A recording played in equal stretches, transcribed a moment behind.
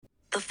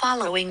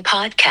following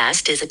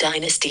podcast is a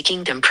Dynasty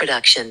Kingdom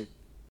production.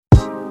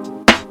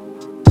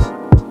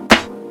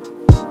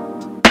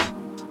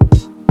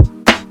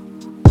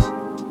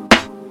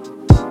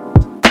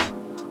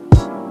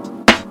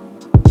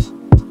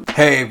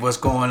 Hey, what's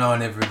going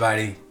on,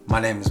 everybody? My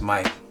name is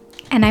Mike.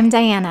 And I'm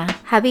Diana,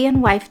 hubby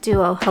and wife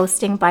duo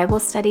hosting Bible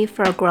study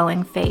for a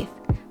growing faith.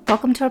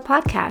 Welcome to our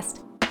podcast,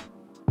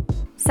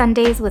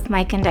 Sundays with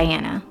Mike and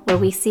Diana, where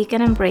we seek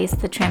and embrace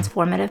the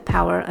transformative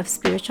power of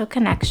spiritual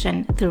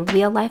connection through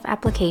real-life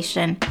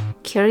application,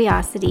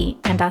 curiosity,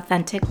 and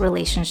authentic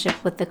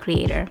relationship with the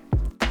Creator.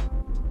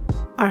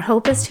 Our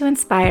hope is to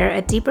inspire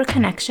a deeper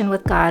connection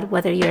with God,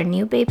 whether you're a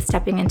new babe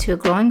stepping into a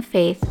growing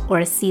faith or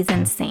a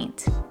seasoned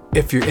saint.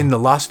 If you're in the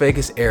Las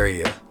Vegas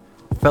area,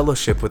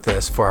 fellowship with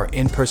us for our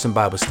in-person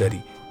Bible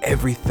study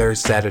every third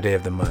Saturday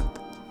of the month.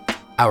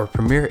 Our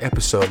premiere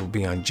episode will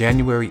be on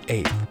January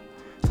 8th.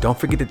 Don't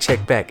forget to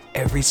check back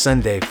every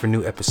Sunday for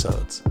new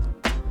episodes.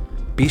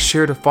 Be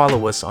sure to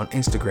follow us on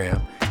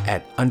Instagram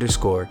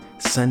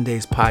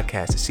 @_Sundays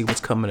Podcast to see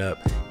what's coming up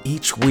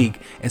each week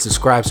and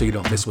subscribe so you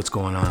don't miss what's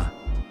going on.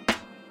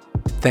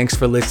 Thanks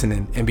for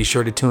listening and be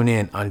sure to tune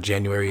in on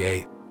January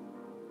 8th.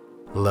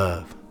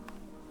 Love.